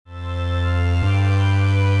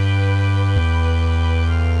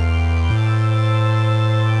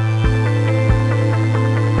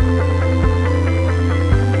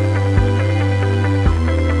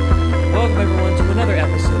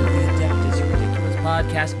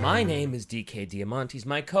podcast. My name is DK Diamantes.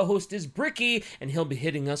 My co-host is Bricky, and he'll be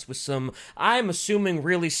hitting us with some, I'm assuming,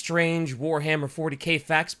 really strange Warhammer 40k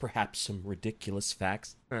facts, perhaps some ridiculous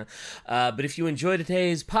facts. But if you enjoyed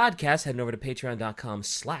today's podcast, head over to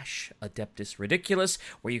patreon.com/AdeptusRidiculous,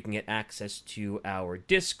 where you can get access to our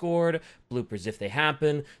Discord, bloopers if they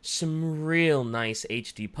happen, some real nice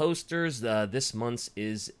HD posters. This month's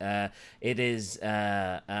is,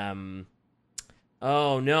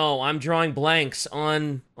 oh no, I'm drawing blanks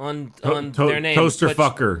on their names. Toaster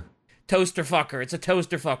fucker. Toaster fucker. It's a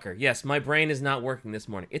toaster fucker. Yes, my brain is not working this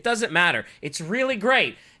morning. It doesn't matter. It's really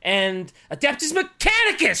great. And Adeptus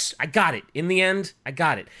Mechanicus! I got it. In the end, I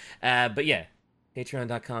got it. But yeah,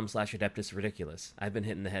 patreon.com/AdeptusRidiculous. I've been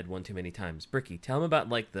hitting the head one too many times. Bricky, tell them about,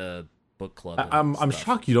 like, the book club. I'm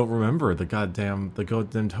shocked you don't remember the goddamn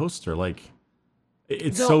toaster. Like,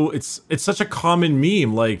 it's such a common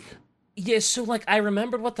meme, like... Yeah, so, like, I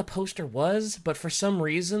remembered what the poster was, but for some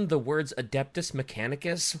reason, the words Adeptus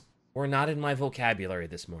Mechanicus were not in my vocabulary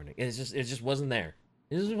this morning. It just wasn't there.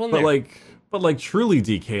 It just wasn't there. But truly,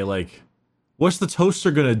 DK, like, what's the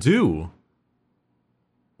toaster gonna do?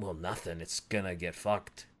 Well, nothing. It's gonna get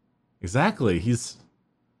fucked. Exactly. He's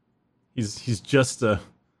just a...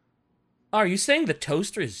 Oh, are you saying the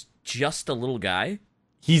toaster is just a little guy?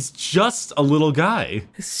 He's just a little guy.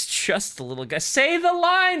 It's just a little guy. Say the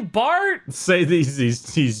line, Bart! Say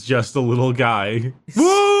he's just a little guy.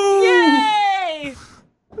 Woo! Yay!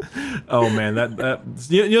 Oh man, that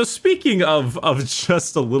speaking of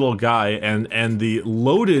just a little guy and the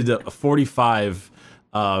loaded 45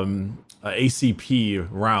 ACP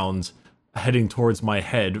round heading towards my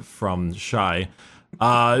head from Shy.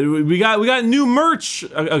 We got new merch.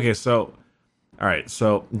 Okay, so all right,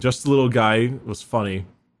 so just a little guy was funny,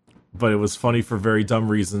 but it was funny for very dumb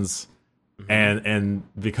reasons. Mm-hmm. And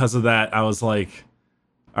because of that, I was like,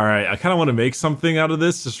 all right, I kind of want to make something out of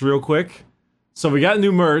this just real quick. So we got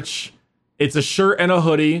new merch. It's a shirt and a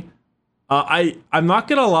hoodie. I'm not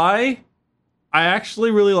gonna lie, I actually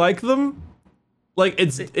really like them. Like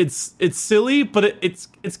it's silly, but it's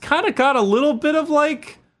kind of got a little bit of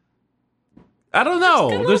like, I don't know.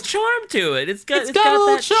 It's got a little charm to it. It's got a little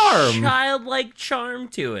that charm, childlike charm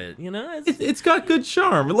to it. You know, it's got good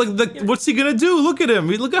charm. Like, what's he gonna do? Look at him.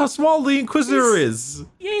 Look how small the Inquisitor is.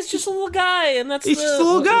 Yeah, he's just a little guy, and he's just a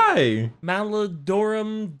little guy.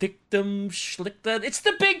 Maladorum dictum schlickta. It's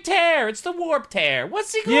the big tear. It's the warp tear.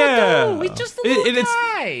 What's he gonna do? He's just a little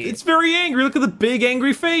guy. It's very angry. Look at the big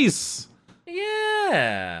angry face.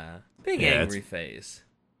 Yeah, angry face.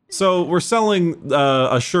 So we're selling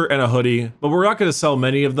a shirt and a hoodie, but we're not going to sell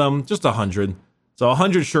many of them, just 100. So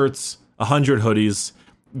 100 shirts, 100 hoodies,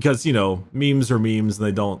 because, you know, memes are memes, and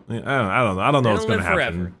they don't, I don't know what's going to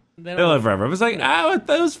happen. They don't live forever. It was like, it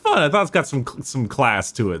was fun. I thought it's got some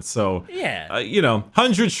class to it. So, yeah,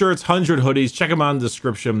 100 shirts, 100 hoodies. Check them out in the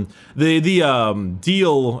description. The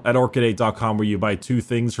deal at Orchid8.com where you buy 2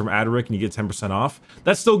 things from Aderic and you get 10% off.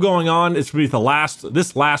 That's still going on. It's going to be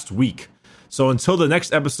this last week. So until the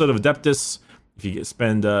next episode of Adeptus, if you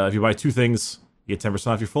buy 2 things, you get 10%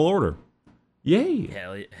 off your full order.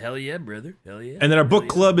 Yay! Hell yeah, brother! Hell yeah! And then our book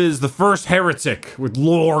club is The First Heretic with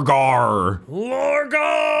Lorgar.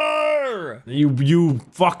 Lorgar! You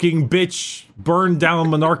fucking bitch! Burned down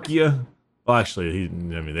Monarchia. Well, actually,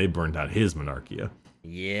 they burned down his Monarchia.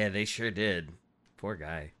 Yeah, they sure did. Poor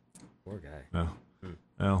guy. Well,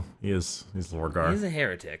 he's Lorgar. He's a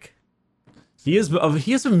heretic. He is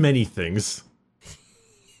of many things.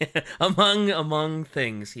 among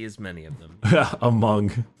things, he is many of them.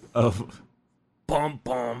 Among us.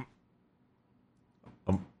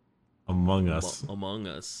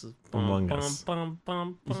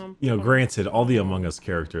 Granted, all the Among Us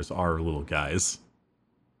characters are little guys.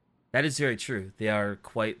 That is very true. They are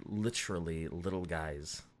quite literally little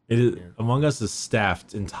guys. Among Us is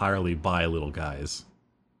staffed entirely by little guys.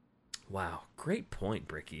 Wow, great point,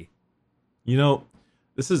 Bricky.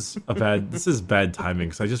 This is bad timing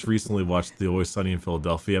because I just recently watched the Always Sunny in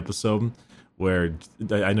Philadelphia episode where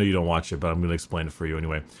I know you don't watch it, but I'm going to explain it for you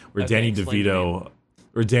anyway. Where Danny DeVito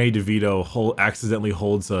accidentally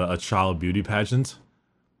holds a child beauty pageant.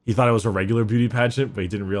 He thought it was a regular beauty pageant, but he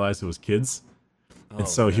didn't realize it was kids. And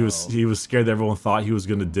so he was scared that everyone thought he was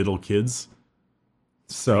going to diddle kids.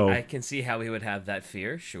 So I can see how he would have that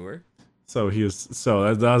fear. Sure. So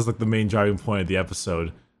that was like the main driving point of the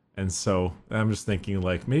episode. And so I'm just thinking,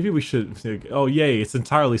 like, maybe we should think, oh, yay, it's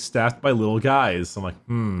entirely staffed by little guys. I'm like,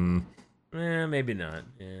 maybe not.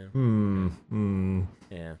 Yeah.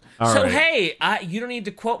 Yeah. All right. Hey, you don't need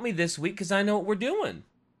to quote me this week because I know what we're doing.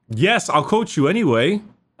 Yes, I'll quote you anyway.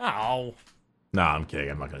 Oh. Nah, I'm kidding.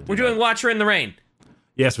 I'm not going to do We're doing Watcher in the Rain.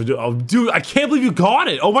 Yes, we do. Oh, dude, I can't believe you got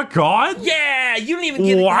it. Oh my god. Yeah, you didn't even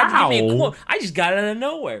have to give me a quote. I just got it out of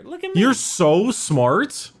nowhere. Look at me. You're so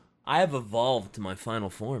smart. I have evolved to my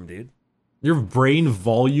final form, dude. Your brain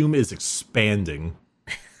volume is expanding.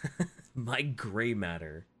 My gray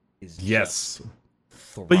matter is yes.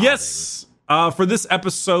 throbbing. But yes, for this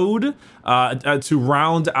episode, to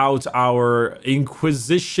round out our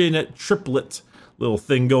Inquisition triplet little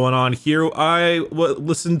thing going on here, I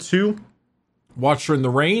listened to Watcher in the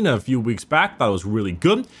Rain a few weeks back. Thought it was really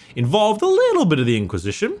good. Involved a little bit of the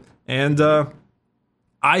Inquisition, and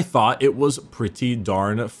I thought it was pretty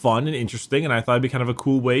darn fun and interesting, and I thought it'd be kind of a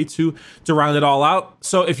cool way to round it all out.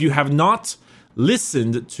 So if you have not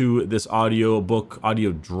listened to this audio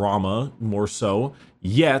drama, more so,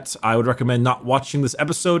 yet, I would recommend not watching this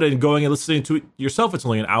episode and going and listening to it yourself. It's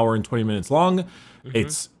only an hour and 20 minutes long. Mm-hmm.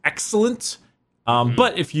 It's excellent.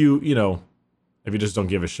 But if you just don't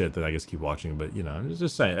give a shit, then I guess keep watching. But, I'm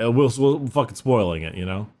just saying, we'll fucking spoiling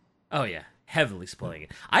it, Oh, yeah. Heavily spoiling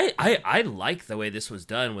it. I like the way this was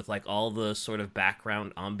done with, like, all the sort of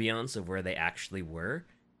background ambiance of where they actually were.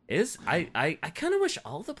 I kind of wish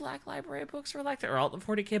all the Black Library books were like that, or all the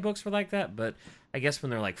 40K books were like that, but I guess when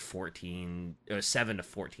they're like 7 to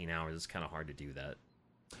 14 hours, it's kind of hard to do that.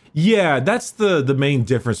 Yeah, that's the main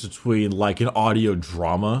difference between, like, an audio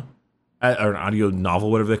drama, or an audio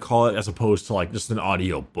novel, whatever they call it, as opposed to, like, just an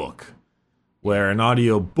audio book, where an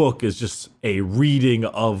audio book is just a reading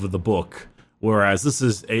of the book, whereas this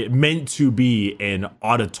is meant to be an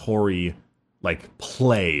auditory, like,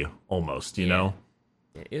 play, almost, you know?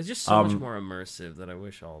 It was just so much more immersive that I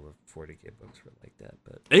wish all the 40K books were like that.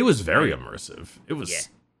 But it was very immersive. It was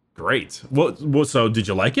great. So did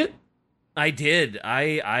you like it? I did.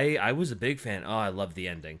 I was a big fan. Oh, I love the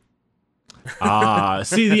ending.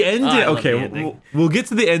 See the ending. Okay, we'll get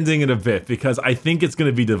to the ending in a bit because I think it's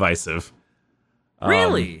going to be divisive.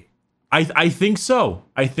 Really? I think so.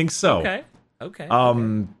 Okay.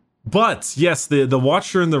 But yes, the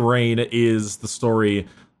Watcher in the Rain is the story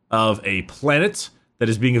of a planet that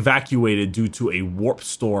is being evacuated due to a warp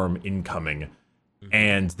storm incoming. Mm-hmm.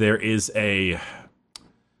 And there is she's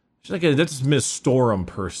like that's Miss Storum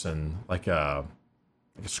person, like a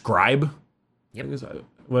scribe. Yep.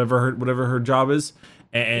 Whatever her job is.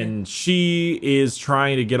 And she is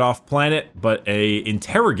trying to get off planet, but a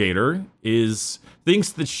interrogator thinks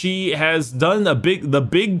that she has done the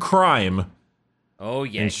big crime. Oh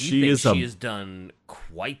yeah, and she has done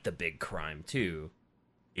quite the big crime too.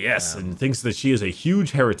 Yes, and thinks that she is a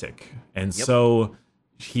huge heretic, and so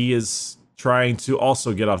he is trying to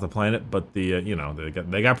also get off the planet. But they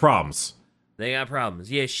got problems. They got problems.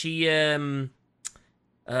 Yeah, she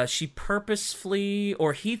purposefully,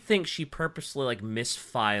 or he thinks she purposely, like,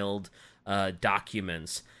 misfiled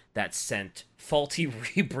documents that sent faulty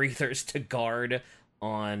rebreathers to guard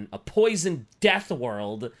on a poisoned death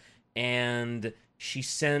world, and she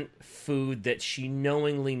sent food that she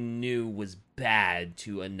knowingly knew was bad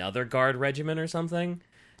to another guard regiment or something.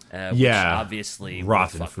 Which obviously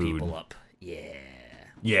rotten would fuck food. people up. Yeah.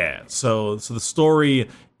 Yeah. So the story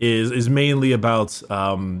is mainly about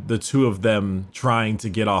the two of them trying to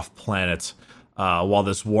get off planet while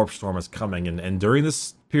this warp storm is coming, and during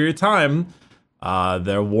this period of time,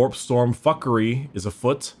 their warp storm fuckery is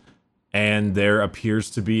afoot, and there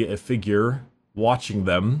appears to be a figure watching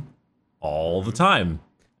them all the time,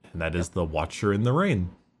 and that is the Watcher in the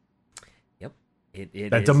Rain. Yep,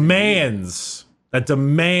 that demands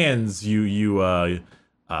you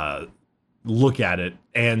look at it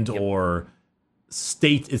and or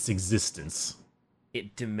state its existence.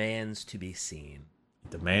 It demands to be seen.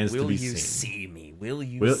 It demands to be seen. Will you see me? Will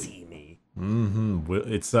you see me?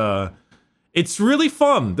 Mm-hmm. It's really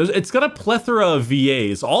fun. It's got a plethora of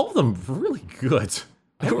VAs. All of them really good.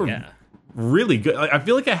 Really good. I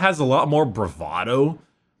feel like it has a lot more bravado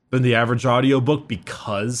than the average audiobook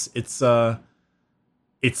because it's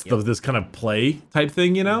this kind of play type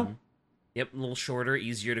thing, Mm-hmm. Yep, a little shorter,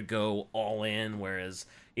 easier to go all in, whereas,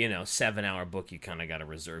 7-hour book, you kind of got to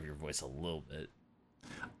reserve your voice a little bit.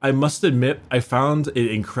 I must admit, I found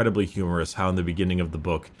it incredibly humorous how in the beginning of the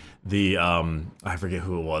book, the I forget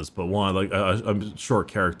who it was, but one like a short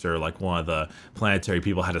character, like one of the planetary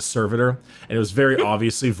people, had a servitor, and it was very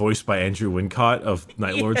obviously voiced by Andrew Wincott of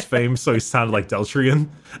Night Lords fame, so he sounded like Deltrian,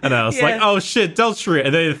 and I was like, oh shit, Deltrian,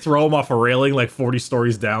 and then they throw him off a railing like 40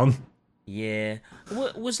 stories down. Yeah,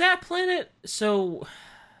 was that planet? So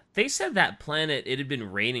they said that planet, it had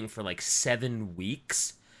been raining for like 7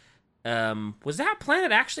 weeks. Was that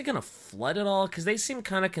planet actually gonna flood at all? Because they seem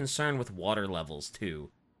kind of concerned with water levels too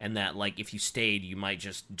and that like if you stayed you might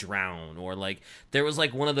just drown, or like there was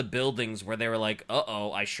like one of the buildings where they were like,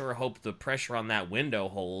 uh-oh, I sure hope the pressure on that window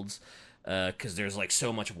holds, because there's like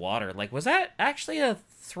so much water. Like, was that actually a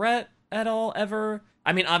threat at all ever?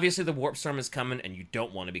 I mean, obviously the warp storm is coming and you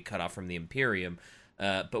don't want to be cut off from the Imperium,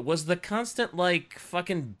 but was the constant like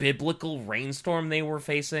fucking biblical rainstorm they were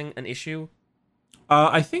facing an issue?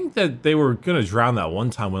 I think that they were gonna drown that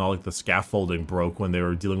one time when all like the scaffolding broke when they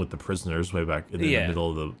were dealing with the prisoners way back in the middle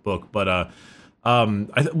of the book. But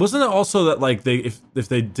wasn't it also that like they if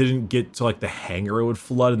they didn't get to like the hangar, it would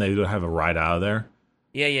flood and they would have a ride out of there?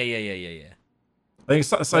 Yeah. I think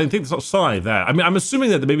something like that. I mean, I'm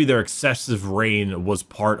assuming that maybe their excessive rain was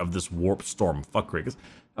part of this warp storm fuckery. 'Cause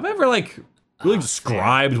have I ever like really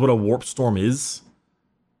described what a warp storm is?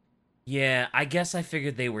 Yeah, I guess I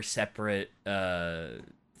figured they were separate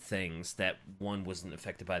things, that one wasn't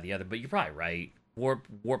affected by the other, but you're probably right. Warp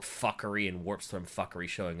fuckery and warp storm fuckery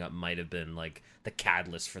showing up might have been like the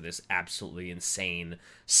catalyst for this absolutely insane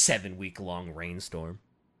 7-week long rainstorm.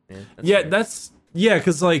 Because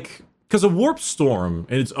a warp storm,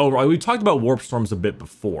 and it's over. We talked about warp storms a bit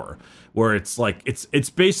before, where it's like it's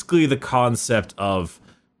basically the concept of,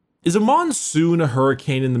 is a monsoon a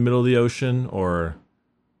hurricane in the middle of the ocean, or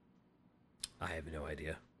I have no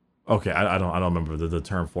idea. Okay, I don't remember the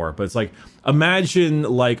term for it, but it's like, imagine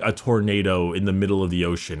like a tornado in the middle of the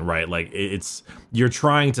ocean, right? Like you're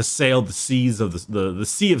trying to sail the seas of the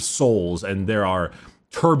Sea of Souls, and there are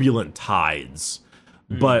turbulent tides.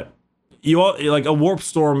 But like a warp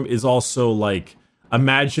storm is also like,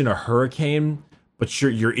 imagine a hurricane, but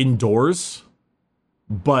you're indoors,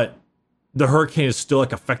 but the hurricane is still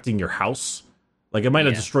like affecting your house. Like, it might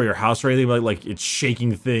not destroy your house or anything, but like it's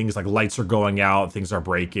shaking things, like lights are going out, things are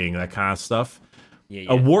breaking, that kind of stuff.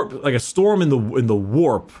 A warp, like a storm in the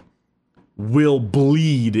warp, will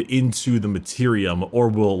bleed into the materium, or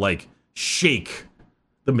will like shake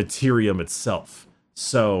the materium itself.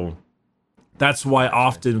 So that's why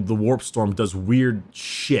often the warp storm does weird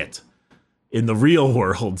shit in the real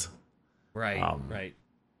world. Right, right.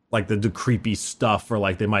 Like the creepy stuff, or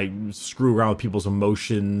like they might screw around with people's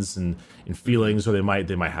emotions and feelings, or they might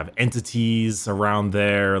have entities around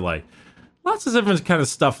there, like lots of different kind of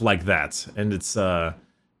stuff like that. And it's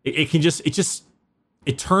it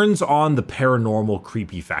turns on the paranormal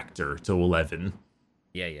creepy factor to 11.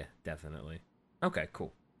 Yeah, definitely. Okay,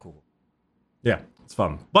 cool. Yeah, it's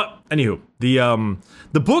fun. But anywho,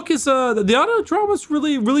 the book is the audio drama is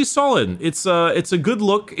really solid. It's a good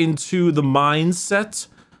look into the mindset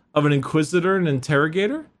of an inquisitor and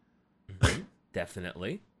interrogator.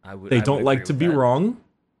 Definitely. They don't like to be wrong.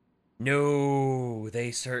 No,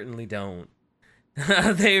 they certainly don't.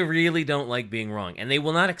 They really don't like being wrong, and they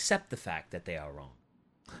will not accept the fact that they are wrong.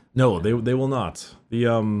 No, they will not.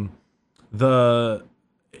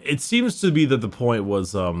 It seems to be that the point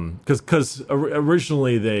was because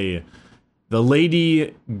originally the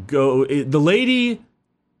lady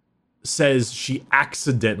says she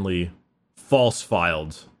accidentally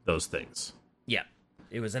false-filed those things. Yeah,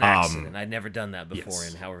 it was an accident. I'd never done that before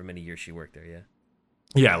in however many years she worked there.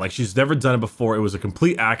 Yeah, like she's never done it before. It was a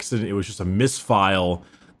complete accident. It was just a misfile.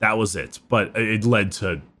 That was it. But it led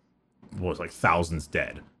to thousands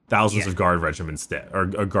dead, thousands of guard regiments dead, or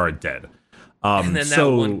guard dead. And then that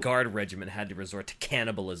one guard regiment had to resort to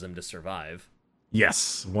cannibalism to survive.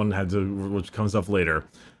 Yes, one had to, which comes up later.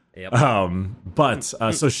 Yep.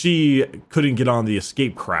 So she couldn't get on the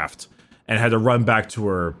escape craft and had to run back to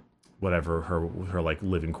her like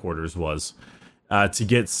living quarters was, to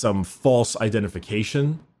get some false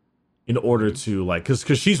identification in order to like,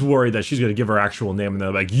 because she's worried that she's gonna give her actual name, and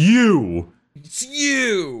they're like, it's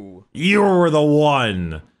you're the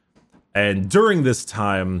one. And during this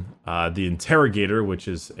time, the interrogator, which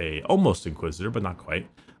is a almost inquisitor but not quite,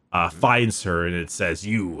 finds her, and it says,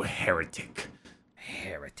 "You heretic,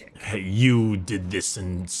 you did this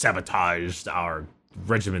and sabotaged our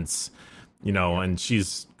regiments." And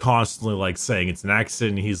she's constantly like saying it's an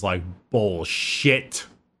accident. And he's like, "Bullshit.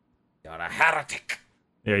 You're a heretic.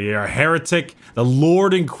 Yeah, you're a heretic. The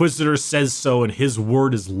Lord Inquisitor says so, and his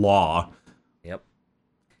word is law." Yep.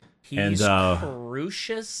 He's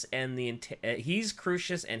Crucius, and he's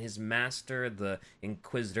Crucius, and his master, the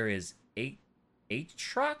Inquisitor, is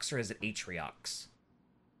Atriox, or is it Atriox?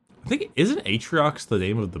 I think, isn't Atriox the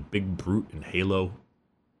name of the big brute in Halo?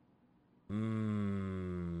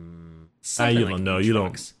 You don't know. You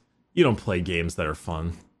don't play games that are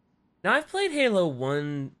fun. Now, I've played Halo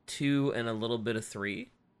 1, 2, and a little bit of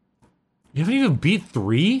 3. You haven't even beat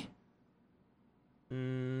 3?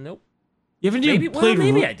 Nope. You haven't even played...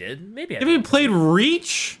 maybe I did. You haven't even played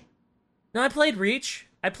Reach? No, I played Reach.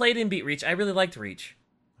 I played and beat Reach. I really liked Reach.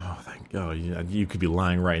 Oh, thank God. You could be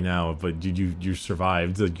lying right now, but you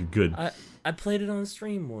survived. Like, you're good. I played it on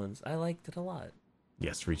stream once. I liked it a lot.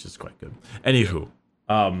 Yes, Reach is quite good. Anywho,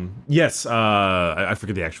 yes, I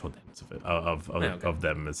forget the actual names of it of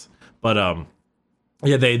them is, but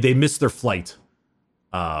yeah, they missed their flight.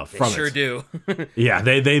 From they sure do. Yeah,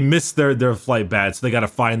 they missed their flight bad, so they got to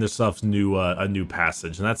find themselves a new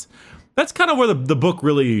passage, and that's kind of where the book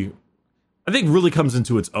really, I think, really comes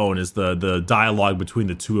into its own, is the dialogue between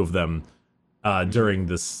the two of them during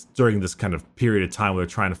this kind of period of time where they're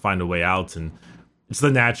trying to find a way out. And it's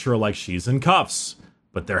the natural, like, she's in cuffs,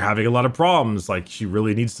 but they're having a lot of problems. Like, she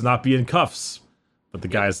really needs to not be in cuffs, but the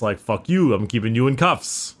guy's like, "Fuck you, I'm keeping you in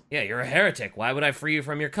cuffs." Yeah, you're a heretic. Why would I free you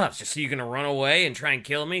from your cuffs? Just so you're gonna run away and try and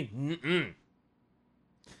kill me? Mm-mm.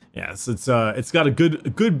 Yeah, it's got a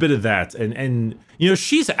good bit of that, and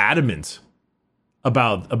she's adamant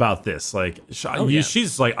about this. Like,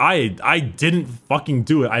 she's like, I didn't fucking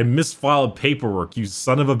do it. I misfiled paperwork, you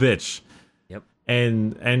son of a bitch. Yep.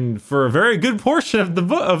 And for a very good portion of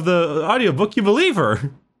the audiobook, you believe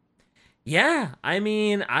her. Yeah, I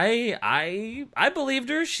mean, I believed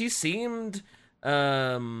her. She seemed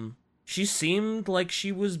like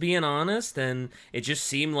she was being honest, and it just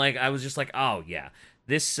seemed like I was just like, oh yeah,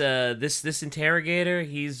 this interrogator,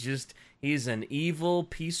 he's an evil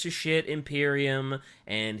piece of shit Imperium,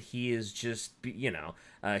 and he is just,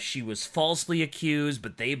 she was falsely accused,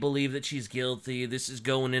 but they believe that she's guilty. This is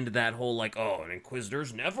going into that whole, like, oh, an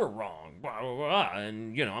Inquisitor's never wrong, blah, blah, blah,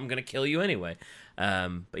 and, I'm gonna kill you anyway.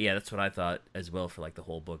 But yeah, that's what I thought as well for, like, the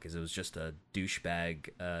whole book, is it was just a douchebag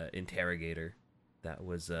interrogator that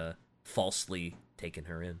was falsely taking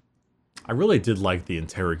her in. I really did like the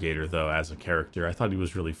interrogator, though, as a character. I thought he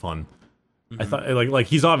was really fun. Mm-hmm. I thought, like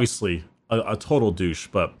he's obviously a total douche,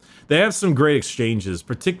 but they have some great exchanges,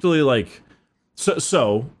 particularly, like, we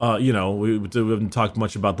haven't talked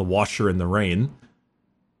much about the Watcher in the Rain.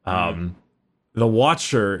 The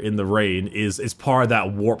Watcher in the Rain is part of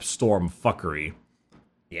that warp storm fuckery.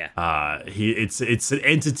 Yeah. It's an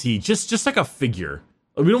entity, just like a figure.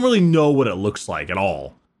 We don't really know what it looks like at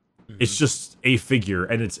all. Mm-hmm. It's just a figure,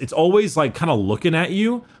 and it's always, like, kind of looking at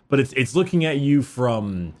you, but it's looking at you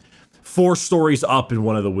from 4 stories up in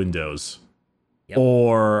one of the windows. Yep.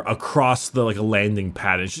 Or across a landing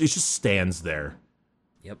pad. It just stands there.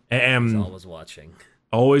 Yep. And he's always watching.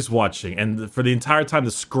 Always watching. And for the entire time,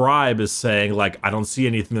 the scribe is saying, like, I don't see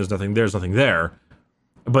anything, there's nothing there.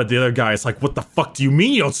 But the other guy is like, what the fuck do you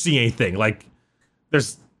mean you don't see anything? Like,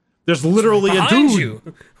 there's literally a dude. You.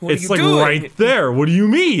 What it's are you like doing? Right there. What do you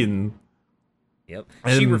mean? Yep.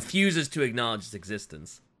 She refuses to acknowledge its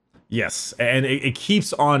existence. Yes, and it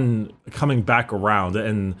keeps on coming back around.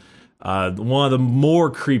 And one of the more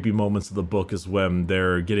creepy moments of the book is when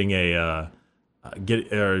they're getting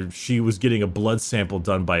she was getting a blood sample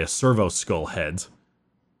done by a servo skull head.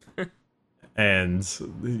 And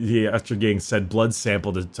after getting said blood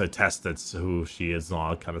sample to test who she is and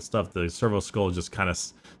all that kind of stuff, the servo skull just kind of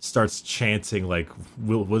starts chanting, like,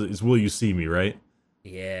 will you see me, right?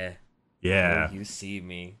 Yeah. Yeah. Will you see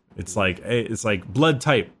me? It's like blood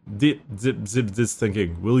type, zip, this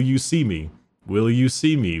thinking, will you see me? Will you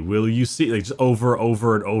see me? Will you see? Like, just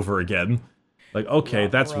over and over again. Like, okay,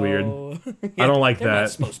 that's weird. I don't like they're that. They're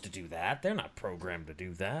not supposed to do that. They're not programmed to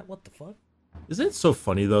do that. What the fuck? Isn't it so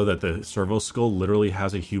funny, though, that the servo skull literally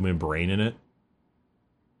has a human brain in it?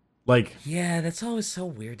 Like, yeah, that's always so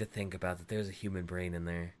weird to think about, that there's a human brain in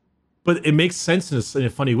there. But it makes sense in a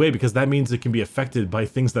funny way, because that means it can be affected by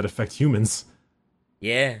things that affect humans.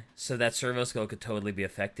 Yeah, so that servo skull could totally be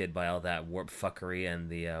affected by all that warp fuckery and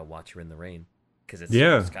the Watcher in the Rain, because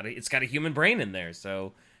it's got a human brain in there,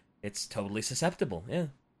 so it's totally susceptible. Yeah.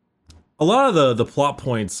 A lot of the plot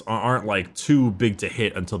points aren't, like, too big to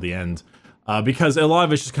hit until the end, because a lot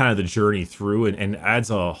of it's just kind of the journey through, and adds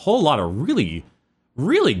a whole lot of really,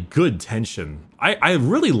 really good tension. I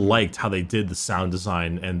really liked how they did the sound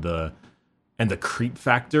design and the creep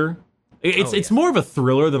factor. It's more of a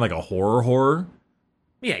thriller than, like, a horror.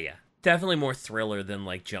 Yeah. Definitely more thriller than,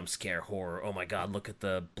 like, jump scare horror. Oh my god, look at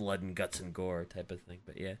the blood and guts and gore type of thing.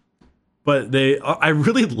 But yeah. But I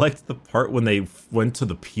really liked the part when they went to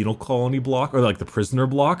the penal colony block, or, like, the prisoner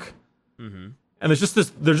block. Mm-hmm. And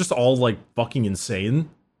they're just all, like, fucking insane.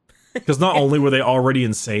 Because not only were they already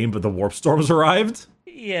insane, but the warp storms arrived.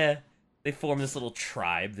 Yeah. They formed this little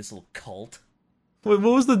tribe, this little cult. What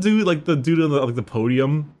was the dude, like, the dude on the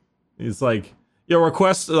podium? He's like, your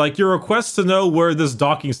request to know where this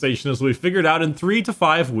docking station is will be figured out in 3 to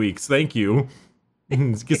 5 weeks. Thank you.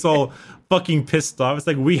 He gets all fucking pissed off. It's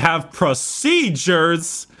like, we have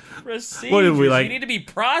procedures. What did we, like? You need to be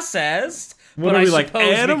processed. What are we, like,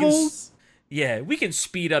 animals? Yeah, we can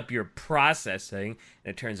speed up your processing.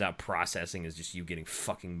 And it turns out processing is just you getting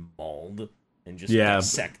fucking mauled and just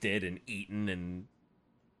dissected and eaten and...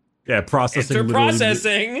 Yeah, processing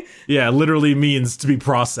processing. Literally means to be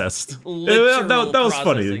processed. That was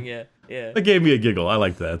funny. Yeah. That gave me a giggle. I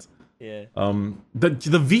like that. Yeah.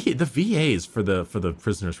 The VAs for the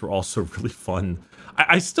prisoners were also really fun.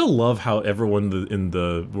 I still love how everyone in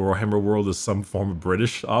the Warhammer world is some form of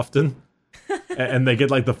British often. And they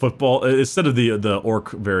get like the football instead of the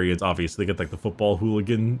orc variant. Obviously, they get like the football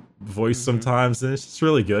hooligan voice sometimes, and it's just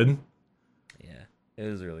really good. Yeah, it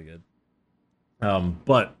is really good.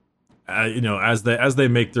 But as they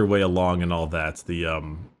make their way along and all that,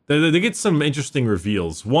 they get some interesting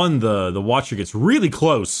reveals. One, the Watcher gets really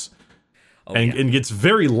close and gets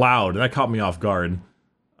very loud, and that caught me off guard.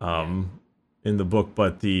 In the book,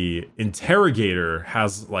 but the interrogator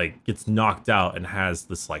gets knocked out and has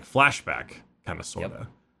this like flashback kind of sorta.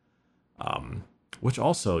 Which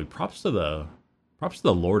also props to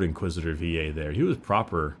the Lord Inquisitor VA there. He was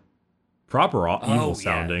proper evil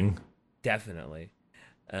sounding. Definitely.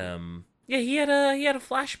 He had a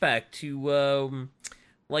flashback to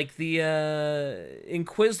the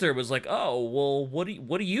Inquisitor was like, "Oh, well, what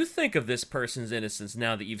do you think of this person's innocence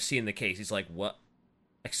now that you've seen the case?" He's like, "What?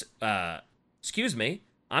 Excuse me,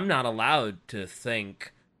 I'm not allowed to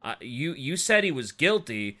think. You said he was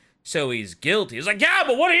guilty, so he's guilty." He's like, "Yeah,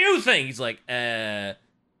 but what do you think?" He's like, "No,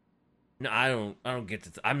 I don't get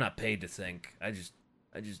to. I'm not paid to think. I just,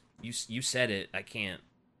 you said it. I can't."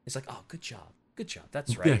 He's like, "Oh, good job.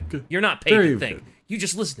 That's right. Yeah, good. You're not paid to think. Good. You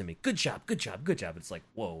just listen to me. Good job. It's like,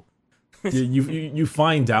 whoa." you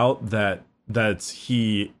find out that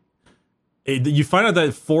you find out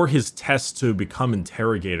that for his test to become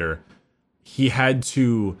interrogator, he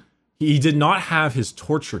did not have his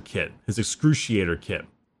torture kit, his excruciator kit.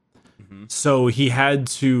 So he had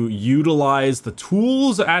to utilize the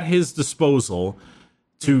tools at his disposal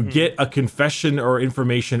to get a confession or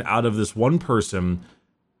information out of this one person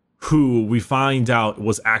who we find out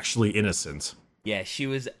was actually innocent. Yeah, she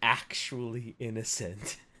was actually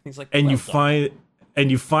innocent. He's like, and you find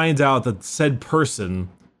out that said person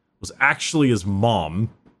was actually his mom.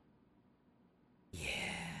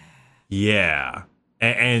 Yeah.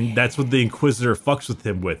 And that's what the Inquisitor fucks with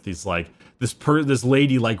him with. He's like, this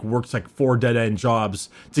lady like works like 4 dead-end jobs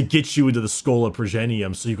to get you into the Schola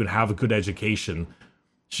Progenium so you can have a good education.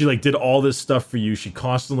 She like did all this stuff for you. She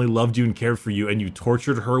constantly loved you and cared for you, and you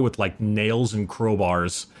tortured her with like nails and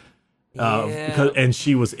crowbars. And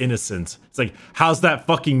she was innocent. It's like, how's that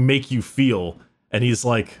fucking make you feel? And he's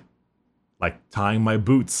like tying my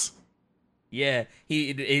boots. Yeah,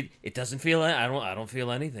 it doesn't feel. I don't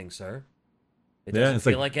feel anything, sir. It doesn't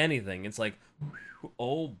feel like anything. It's like,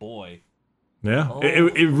 oh boy. Yeah,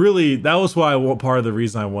 it really. That was why part of the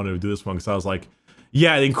reason I wanted to do this one, because I was like,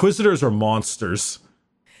 yeah, the Inquisitors are monsters.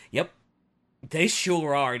 Yep, they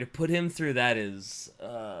sure are. To put him through that is,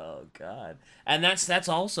 oh god, and that's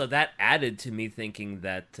also that added to me thinking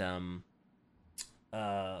that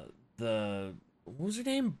what was her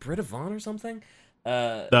name, Britta Vaughn or something.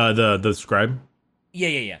 The scribe.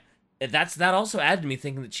 Yeah. That also added to me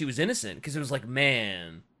thinking that she was innocent, because it was like,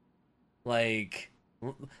 man, like,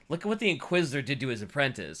 look at what the Inquisitor did to his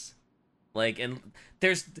apprentice. Like, and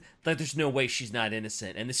there's no way she's not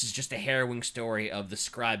innocent, and this is just a harrowing story of the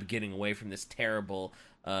scribe getting away from this terrible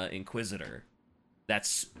Inquisitor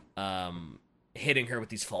that's hitting her with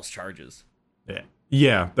these false charges.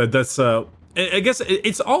 Yeah. That's I guess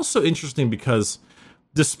it's also interesting because,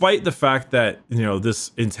 despite the fact that,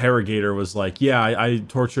 this interrogator was like, yeah, I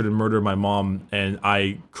tortured and murdered my mom, and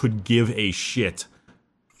I could give a shit,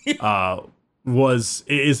 is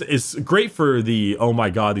great for the, oh my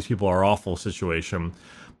god, these people are awful situation.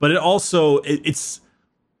 But it also, it's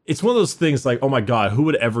one of those things like, oh my god, who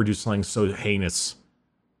would ever do something so heinous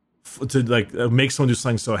to like make someone do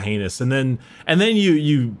something so heinous? And then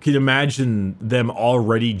you can imagine them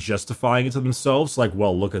already justifying it to themselves, like,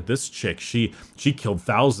 well, look at this chick, she killed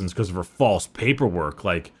thousands because of her false paperwork.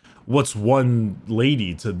 Like, what's one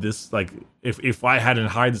lady to this? Like, if I hadn't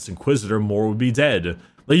hired this Inquisitor, more would be dead.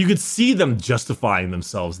 Like, you could see them justifying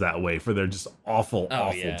themselves that way for their just awful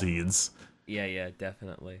deeds. Yeah,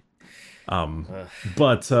 definitely.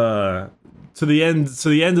 But to the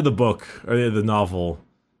end of the book, or the novel,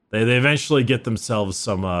 They eventually get themselves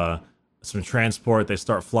some transport. They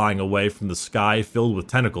start flying away from the sky filled with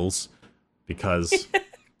tentacles because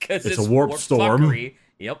it's a warp storm. Fuckery.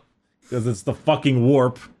 Yep. Because it's the fucking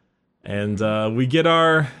warp, and we get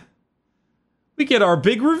our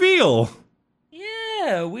big reveal. Yeah,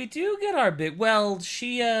 Yeah, we do get our big. Well,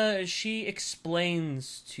 she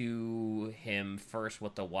explains to him first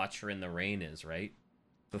what the Watcher in the Rain is, right?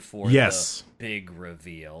 Before Yes. the big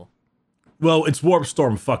reveal. Well, it's warp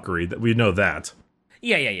storm fuckery. That we know that.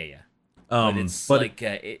 Yeah. But it's but like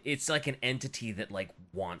it's like an entity that like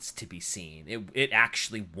wants to be seen. It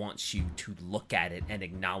actually wants you to look at it and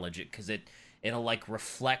acknowledge it because it'll like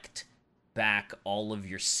reflect back all of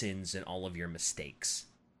your sins and all of your mistakes.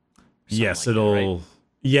 yes, like it'll. that, right?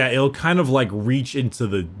 Yeah, it'll kind of like reach into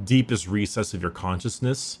the deepest recess of your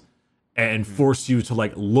consciousness and force you to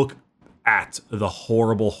like look at the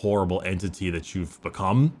horrible entity that you've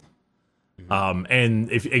become.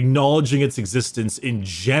 And if acknowledging its existence in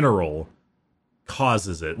general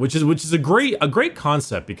causes it, which is a great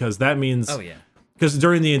concept, because that means because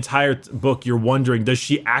during the entire book you're wondering, does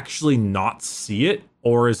she actually not see it,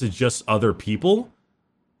 or is it just other people?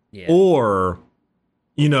 Yeah. Or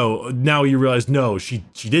now you realize no, she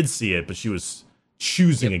did see it, but she was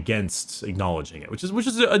choosing against acknowledging it, which is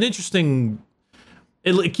an interesting.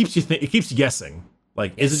 It keeps you it keeps you guessing.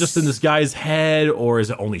 Like, is it just in this guy's head, or is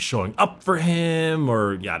it only showing up for him,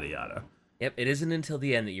 or yada yada? Yep, it isn't until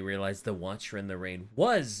the end that you realize the Watcher in the Rain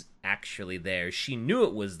was actually there. She knew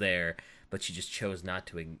it was there, but she just chose not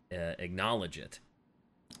to acknowledge it.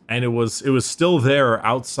 And it was still there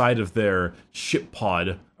outside of their ship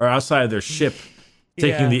pod, or outside of their ship,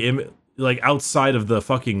 taking the like outside of the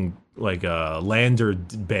fucking like lander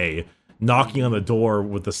bay, knocking on the door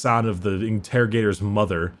with the sound of the interrogator's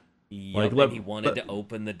mother. Yep, like, he wanted to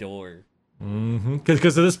open the door.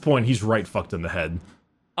 Because at this point he's right fucked in the head.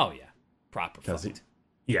 Oh yeah, proper fucked.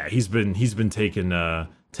 He's been taken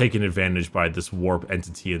advantage by this warp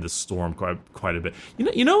entity and this storm quite a bit.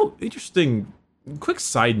 Interesting. Quick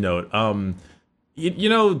side note. You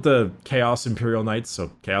know the Chaos Imperial Knights, so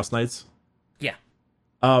Chaos Knights. Yeah.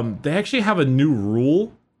 They actually have a new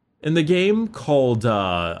rule in the game called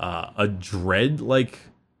a dread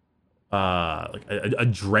a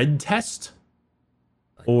dread test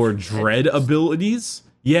or dread abilities.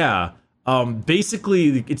 Yeah.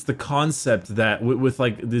 Basically it's the concept that with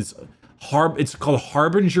like this it's called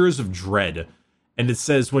Harbingers of Dread. And it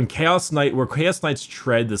says where Chaos Knights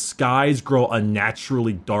tread, the skies grow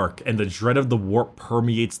unnaturally dark and the dread of the warp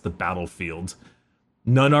permeates the battlefield.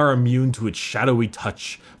 None are immune to its shadowy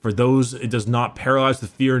touch. For those it does not paralyze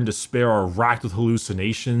with fear and despair, are racked with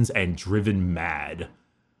hallucinations and driven mad.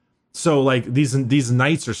 So like these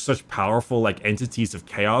knights are such powerful like entities of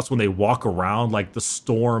chaos. When they walk around, like the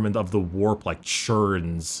storm and of the warp like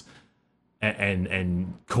churns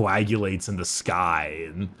and coagulates in the sky,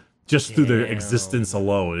 and just through their existence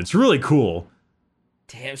alone, it's really cool.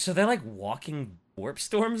 Damn, so they're like walking warp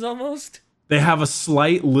storms almost. They have a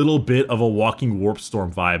slight little bit of a walking warp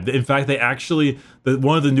storm vibe. In fact, they actually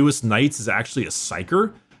one of the newest knights is actually a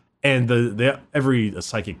psyker, and every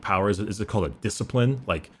psychic power is called a discipline,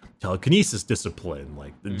 like telekinesis discipline,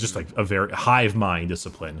 like just like a very hive mind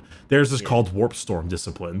discipline. Theirs is called warp storm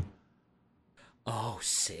discipline. Oh,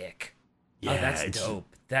 sick! Yeah, that's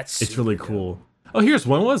dope. It's really cool. Oh, here's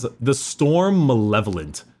one. What was it? The Storm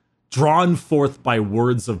Malevolent. Drawn forth by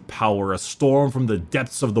words of power, a storm from the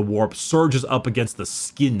depths of the warp surges up against the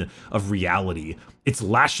skin of reality. Its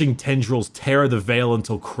lashing tendrils tear the veil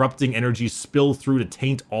until corrupting energies spill through to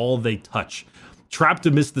taint all they touch. Trapped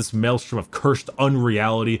amidst this maelstrom of cursed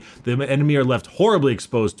unreality, the enemy are left horribly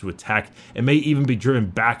exposed to attack and may even be driven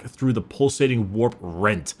back through the pulsating warp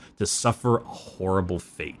rent to suffer a horrible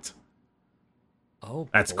fate. Oh,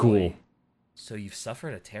 that's boy. Cool. So you've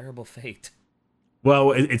suffered a terrible fate.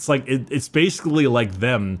 Well, it's basically like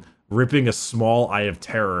them ripping a small eye of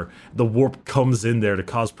terror. The warp comes in there to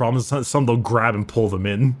cause problems. Some they'll grab and pull them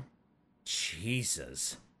in.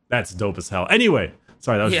 Jesus. That's dope as hell. Anyway,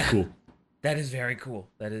 sorry, that was just cool. That is very cool.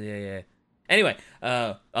 That is yeah. Anyway,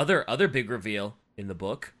 other big reveal in the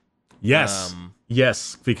book. Yes.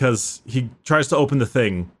 Yes, because he tries to open the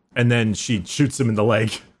thing and then she shoots him in the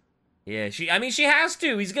leg. Yeah, she has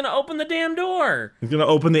to. He's gonna open the damn door. He's gonna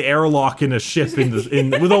open the airlock in a ship with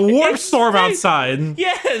a warp storm outside.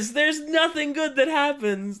 Yes, there's nothing good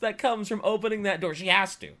that comes from opening that door. She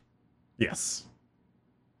has to. Yes.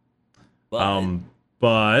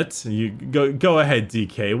 But you go ahead,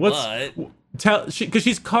 DK. Because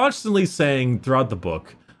she's constantly saying throughout the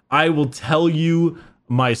book, "I will tell you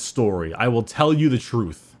my story. I will tell you the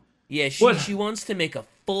truth." Yeah, she wants to make a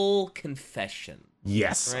full confession.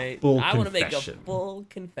 Yes, right. I want to make a full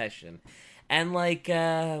confession, and like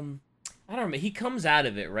I don't remember. He comes out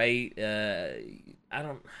of it right. I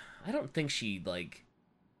don't think she like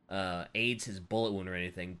aids his bullet wound or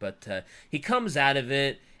anything, but he comes out of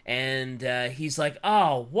it, And he's like,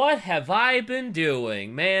 oh, what have I been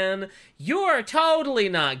doing, man? You're totally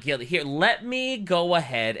not guilty. Here, let me go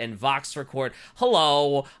ahead and Vox record.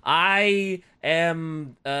 Hello, I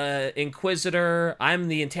am Inquisitor. I'm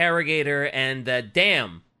the interrogator, and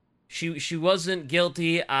damn, she wasn't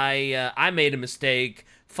guilty. I made a mistake,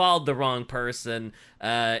 followed the wrong person.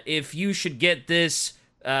 If you should get this,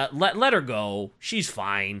 let her go. She's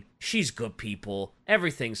fine. She's good people.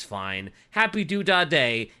 Everything's fine. Happy Doodah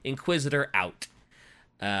Day. Inquisitor out.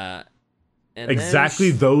 And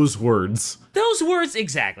exactly those words. Those words,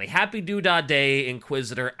 exactly. Happy Doodah Day.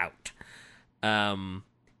 Inquisitor out. And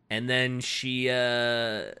then she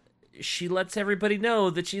lets everybody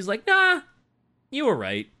know that she's like, nah, you were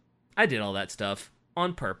right. I did all that stuff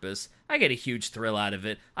on purpose. I get a huge thrill out of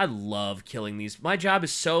it. I love killing these. My job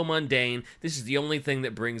is so mundane. This is the only thing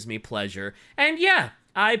that brings me pleasure. And yeah,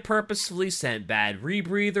 I purposefully sent bad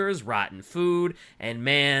rebreathers, rotten food, and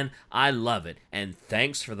man, I love it. And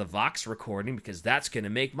thanks for the Vox recording, because that's going to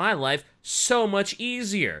make my life so much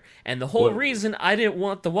easier. And the whole reason I didn't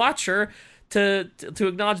want the Watcher to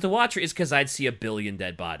acknowledge the Watcher is because I'd see a billion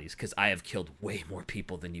dead bodies, because I have killed way more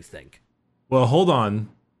people than you think. Well, hold on.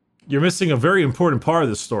 You're missing a very important part of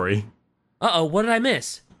this story. Uh-oh, what did I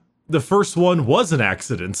miss? The first one was an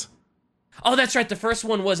accident. Oh, that's right. The first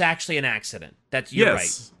one was actually an accident. You're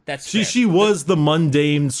right. That's fair. She was the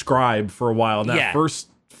mundane scribe for a while. And that first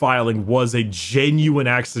filing was a genuine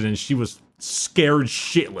accident. She was scared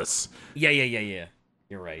shitless. Yeah.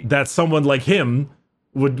 You're right. That someone like him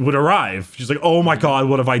would arrive. She's like, oh my god,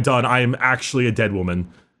 what have I done? I am actually a dead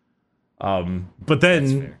woman. But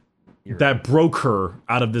then that right. broke her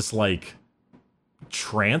out of this like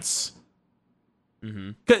trance.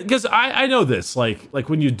 Because I know this, like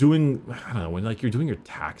when you're doing, I don't know, when like you're doing your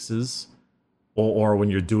taxes, or when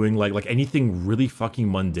you're doing like anything really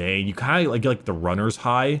fucking mundane, you kind of like get like the runner's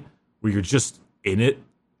high, where you're just in it,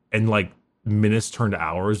 and like minutes turn to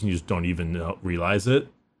hours, and you just don't even realize it.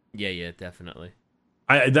 Yeah, definitely.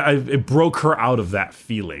 It broke her out of that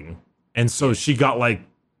feeling, and so she got like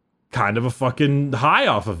kind of a fucking high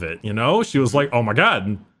off of it. You know, she was like, oh my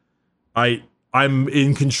god, I'm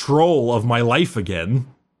in control of my life again.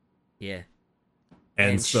 Yeah.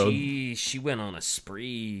 And so she went on a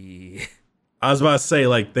spree. I was about to say,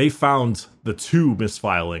 like, they found the 2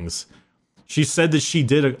 misfilings. She said that she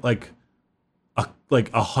did like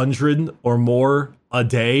 100 or more a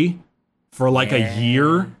day for like a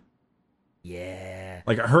year. Yeah.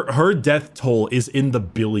 Like her death toll is in the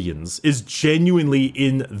billions. Is genuinely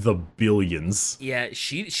in the billions. Yeah,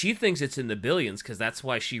 she thinks it's in the billions because that's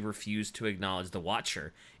why she refused to acknowledge the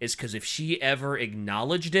Watcher. Is because if she ever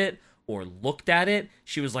acknowledged it or looked at it,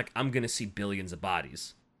 she was like, I'm gonna see billions of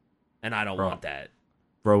bodies. And I don't want that.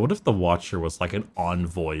 Bro, what if the Watcher was like an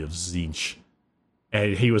envoy of Tzeentch?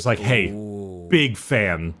 And he was like, hey, big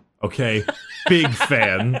fan, okay? Big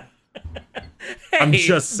fan. Hey, I'm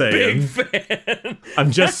just saying. Big fan.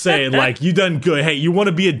 I'm just saying, like, you done good. Hey, you want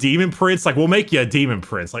to be a demon prince? Like, we'll make you a demon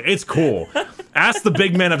prince. Like, it's cool. Ask the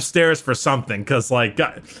big man upstairs for something, because, like,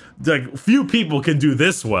 few people can do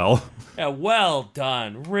this well. Yeah, well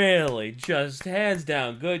done. Really. Just hands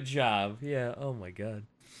down. Good job. Yeah, oh my god.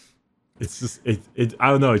 It's just,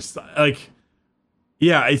 I don't know. It's like,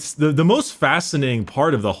 yeah, it's the most fascinating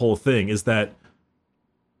part of the whole thing is that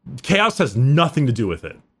chaos has nothing to do with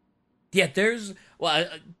it. Yeah,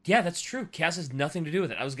 that's true. Chaos has nothing to do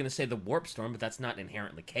with it. I was going to say the warp storm, but that's not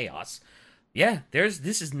inherently chaos. Yeah,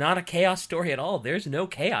 this is not a chaos story at all. There's no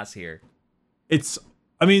chaos here.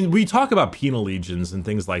 I mean, we talk about penal legions and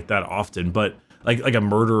things like that often, but like a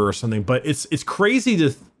murderer or something, but it's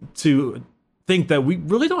crazy to think that we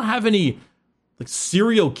really don't have any like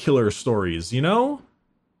serial killer stories, you know?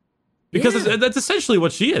 Because that's essentially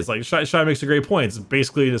what she is. Like, Shai makes a great point. It's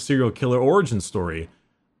basically a serial killer origin story.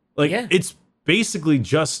 Like, it's basically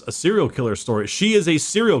just a serial killer story. She is a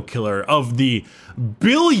serial killer of the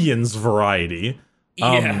billions variety.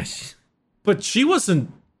 Yes. But she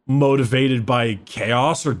wasn't motivated by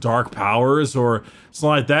chaos or dark powers or something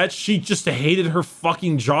like that. She just hated her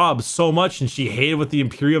fucking job so much, and she hated what the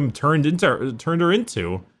Imperium turned her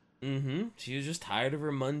into. Mm-hmm. She was just tired of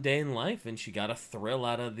her mundane life, and she got a thrill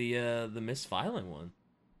out of the misfiling one.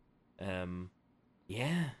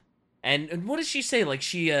 Yeah. And what does she say? Like,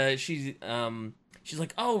 she's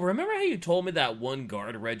like, oh, remember how you told me that one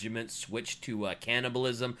guard regiment switched to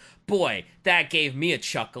cannibalism? Boy, that gave me a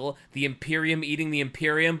chuckle. The Imperium eating the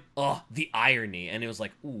Imperium. Oh, the irony. And it was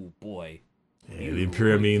like, ooh, boy. Yeah, the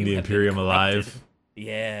Imperium eating the Imperium alive.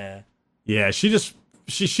 Yeah. Yeah, she just,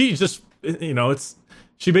 you know,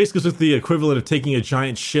 she basically was the equivalent of taking a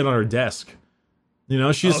giant shit on her desk. You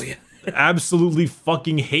know, absolutely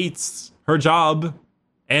fucking hates her job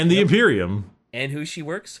and the Imperium. And who she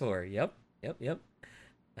works for. Yep.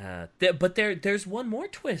 But there's one more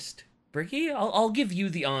twist, Bricky. I'll give you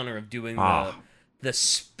the honor of doing the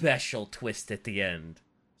special twist at the end.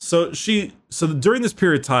 So during this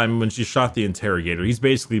period of time when she shot the interrogator, he's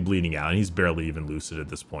basically bleeding out and he's barely even lucid at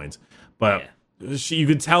this point. But you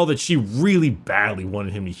could tell that she really badly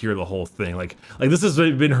wanted him to hear the whole thing. Like this has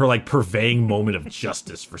been her like purveying moment of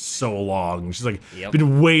justice for so long. She's like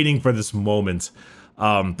been waiting for this moment.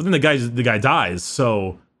 But then the guy dies.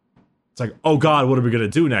 So it's like, oh God, what are we gonna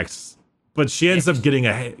do next? But she ends up getting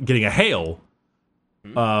a hail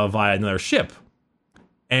via another ship.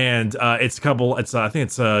 And I think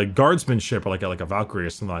it's a guardsman ship or like a Valkyrie or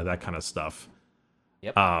something like that kind of stuff.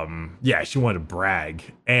 Yep. She wanted to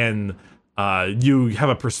brag. And you have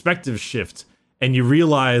a perspective shift and you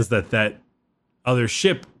realize that other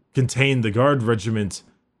ship contained the guard regiment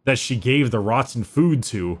that she gave the rotten food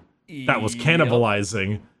to that was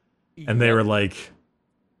cannibalizing. And they were like,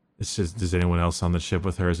 is anyone else on the ship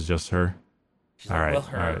with her? Is it just her? She's like,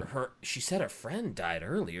 her. She said her friend died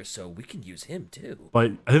earlier, so we can use him too.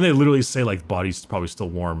 But I think they literally say like body's probably still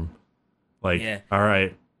warm. Like, all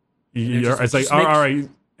right, it's like all right.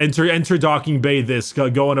 Enter docking bay.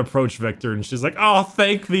 Go and approach Vector, and she's like, "Oh,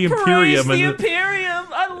 thank the Imperium!" Praise the Imperium.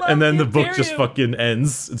 I love. And then the Imperium. book just fucking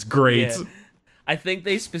ends. It's great. Yeah. I think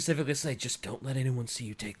they specifically say, "Just don't let anyone see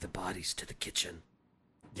you take the bodies to the kitchen."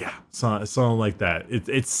 Yeah, something like that.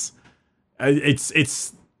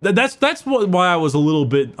 That's why I was a little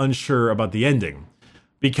bit unsure about the ending,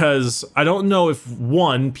 because I don't know if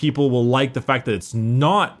people will like the fact that it's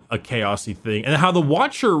not a chaosy thing, and how the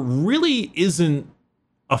Watcher really isn't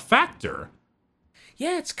a factor.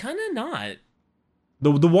 Yeah, it's kind of not.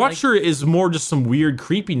 The Watcher is more just some weird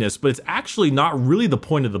creepiness, but it's actually not really the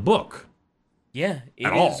point of the book. Yeah, it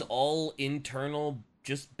is all internal,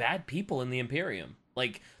 just bad people in the Imperium.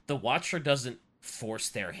 Like, the Watcher doesn't force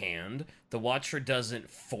their hand. The Watcher doesn't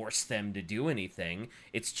force them to do anything.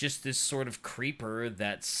 It's just this sort of creeper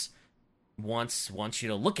that's wants you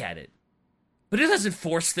to look at it. But it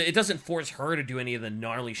doesn't force her to do any of the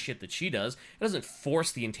gnarly shit that she does. It doesn't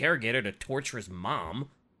force the interrogator to torture his mom.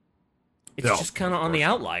 It's just kind of on the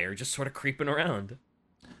outlier, just sort of creeping around.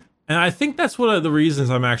 And I think that's one of the reasons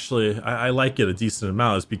I like it a decent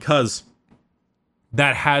amount, is because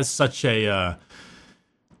that has such a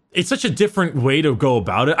it's such a different way to go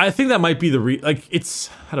about it. I think that might be it's,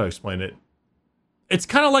 how do I explain it? It's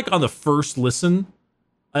kind of like on the first listen,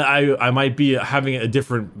 I might be having a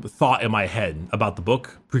different thought in my head about the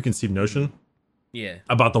book, preconceived notion. Yeah.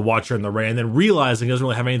 About the Watcher and the Rain, and then realizing it doesn't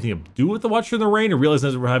really have anything to do with the Watcher and the Rain, and realizing it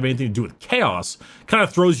doesn't really have anything to do with chaos, kind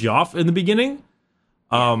of throws you off in the beginning.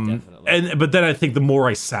 Definitely. But then I think the more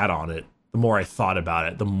I sat on it, the more I thought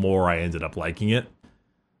about it, the more I ended up liking it.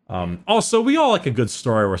 Also, we all like a good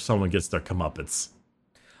story where someone gets their comeuppance.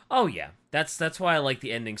 Oh yeah, that's why I like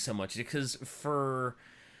the ending so much, because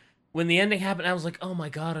when the ending happened, I was like, oh my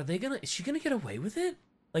God, is she gonna get away with it?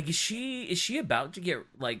 Like, is she about to get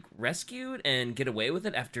like rescued and get away with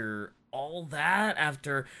it after all that?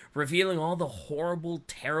 After revealing all the horrible,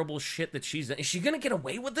 terrible shit that she's done? Is she gonna get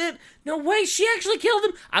away with it? No way, she actually killed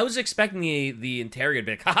him. I was expecting the interrogator to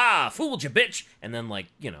be like, haha, fooled you, bitch, and then like,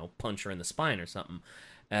 punch her in the spine or something.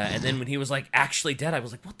 And then when he was like actually dead, I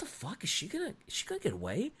was like, what the fuck? Is she gonna get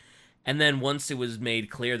away? And then once it was made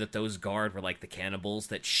clear that those guard were like the cannibals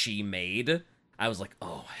that she made, I was like,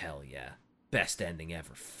 oh hell yeah. Best ending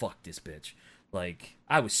ever. Fuck this bitch. Like,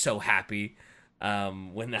 I was so happy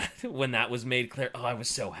when that was made clear. Oh, I was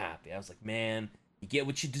so happy. I was like, man, you get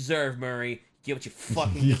what you deserve, Murray. You get what you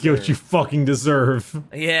fucking deserve. You get what you fucking deserve.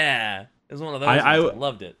 Yeah. It was one of those. I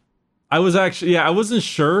loved it. I was actually, I wasn't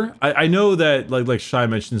sure. I know that, like Shai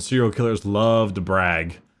mentioned, serial killers love to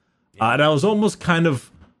brag. Yeah. And I was almost kind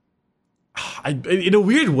of, in a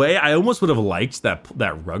weird way, I almost would have liked that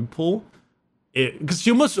rug pull. Because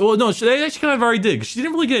she almost, she kind of already did, because she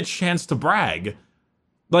didn't really get a chance to brag.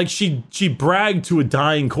 Like, she bragged to a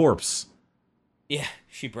dying corpse. Yeah,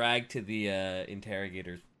 she bragged to the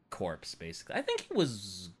interrogator's corpse, basically. I think he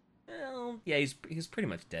was, he's pretty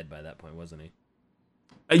much dead by that point, wasn't he?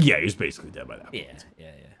 Yeah, he was basically dead by that point.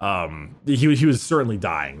 Yeah. He was certainly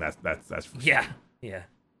dying. That's for sure. Yeah.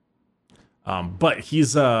 But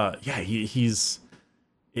he's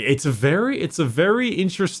it's a very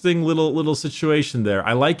interesting little situation there.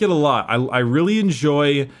 I like it a lot. I really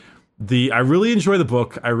enjoy the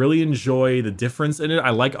book. I really enjoy the difference in it.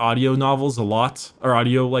 I like audio novels a lot, or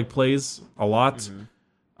audio like plays a lot.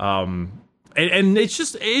 Mm-hmm. And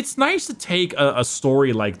it's nice to take a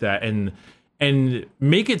story like that and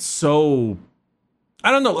make it so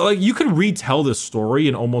I don't know, like you could retell this story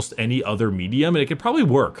in almost any other medium, and it could probably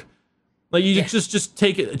work. Like you just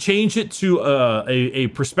take it, change it to a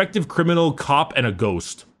prospective criminal, cop, and a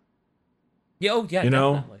ghost. Yeah, oh yeah, you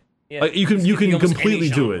know, definitely. Yeah. Like you can completely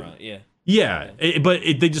do it. Yeah. Yeah,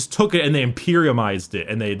 they just took it and they imperiumized it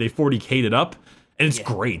and they 40K'd it up, and it's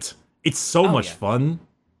great. It's so much fun.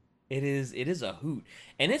 It is a hoot,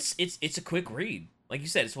 and it's a quick read. Like you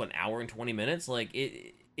said, it's what, an hour and 20 minutes. Like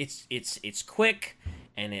it's quick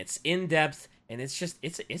and it's in depth and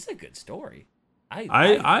it's a good story.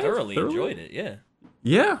 I thoroughly enjoyed it. Yeah.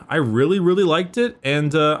 Yeah, I really liked it,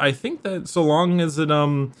 and I think that so long as it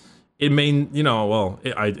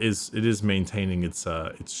is maintaining its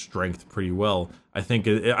strength pretty well. I think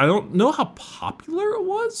I don't know how popular it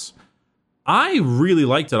was. I really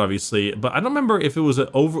liked it, obviously, but I don't remember if it was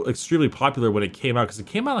extremely popular when it came out, because it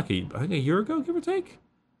came out like I think a year ago, give or take.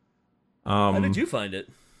 How did you find it?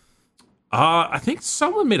 I think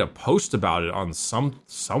someone made a post about it on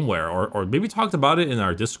somewhere, or maybe talked about it in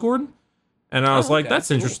our Discord, and I was like, "That's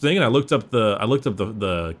interesting." And I looked up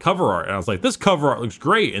the cover art, and I was like, "This cover art looks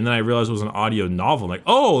great." And then I realized it was an audio novel. I'm like,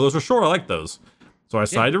 "Oh, those are short. I like those." So I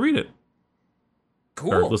decided to read it.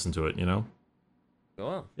 Cool. Or listen to it. You know.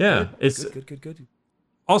 Wow. Yeah, it's good.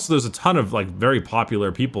 Also, there's a ton of like very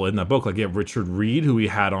popular people in that book. Like you have Richard Reed, who we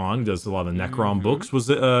had on, who does a lot of Necron books, was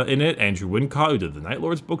in it. Andrew Wincott, who did the Night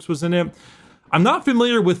Lords books, was in it. I'm not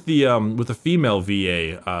familiar with the female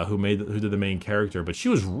VA who did the main character, but she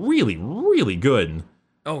was really good.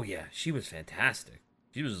 Oh yeah, she was fantastic.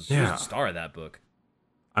 She was the star of that book.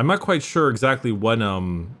 I'm not quite sure exactly what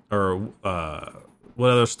what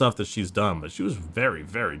other stuff that she's done, but she was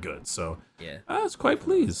very good. So yeah, I was quite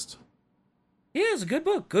pleased. Yeah, it's a good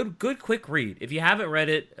book. Good quick read. If you haven't read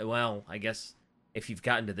it, well, I guess if you've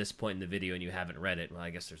gotten to this point in the video and you haven't read it, well, I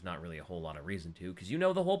guess there's not really a whole lot of reason to, because you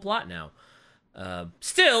know the whole plot now.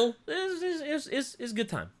 Still, is good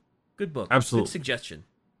time. Good book. Absolutely. Good suggestion.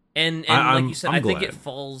 And like you said, I think glad.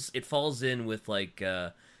 it falls in with like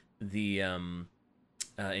the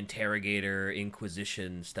interrogator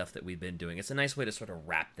inquisition stuff that we've been doing. It's a nice way to sort of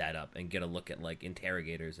wrap that up and get a look at like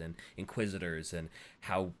interrogators and inquisitors and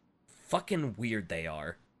how fucking weird they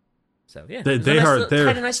are. So yeah, they're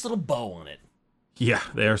kind of nice little bow on it. Yeah,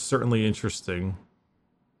 they are certainly interesting.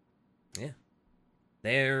 Yeah,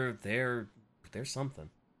 they're something.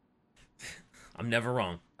 I'm never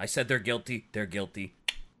wrong. I said they're guilty. They're guilty.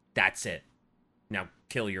 That's it. Now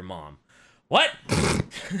kill your mom. What?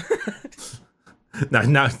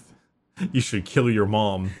 Now, you should kill your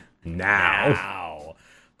mom now.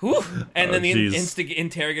 Whew. And then the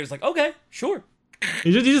interrogator's like, okay, sure.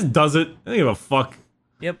 He just does it. I don't give a fuck.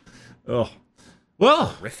 Yep. Oh,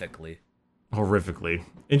 well. Horrifically.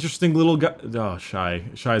 Interesting little guy. Oh,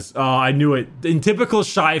 Shy's. Oh, I knew it. In typical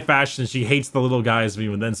Shy fashion, she hates the little guys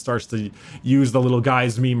meme and then starts to use the little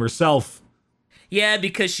guys meme herself. Yeah,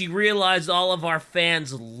 because she realized all of our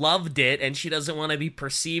fans loved it, and she doesn't want to be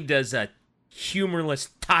perceived as a humorless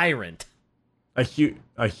tyrant. A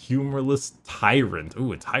humorless tyrant.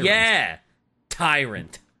 Ooh, a tyrant. Yeah,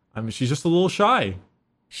 tyrant. I mean, she's just a little shy.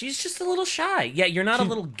 She's just a little shy. Yeah, you're not a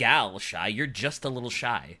little gal shy. You're just a little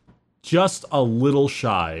shy. Just a little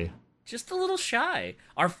shy. Just a little shy.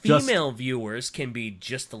 Our female viewers can be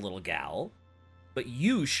just a little gal, but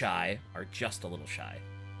you, Shy, are just a little shy.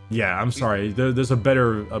 Yeah, I'm sorry. There's a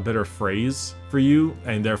better phrase for you,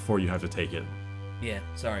 and therefore you have to take it. Yeah,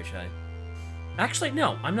 sorry, Shy. Actually,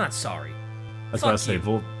 no, I'm not sorry. That's what I say.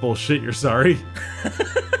 Bullshit, you're sorry.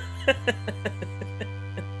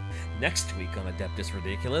 Next week on Adeptus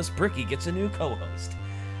Ridiculous, Bricky gets a new co-host.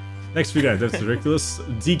 Next week on Adeptus Ridiculous,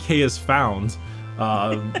 DK is found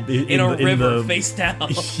in a river face down.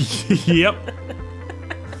 Yep.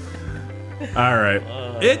 All right.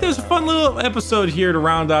 There's a fun little episode here to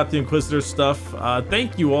round out the Inquisitor stuff.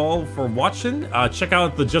 Thank you all for watching. Check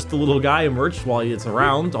out the Just a Little Guy merch while it's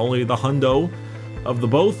around. Only the hundo of the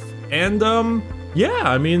both. And yeah,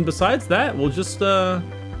 I mean, besides that, we'll just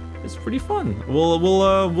it's pretty fun.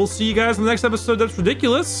 We'll see you guys in the next episode. That's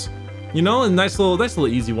ridiculous. You know, a nice little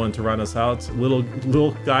easy one to round us out.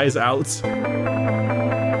 Little guys out.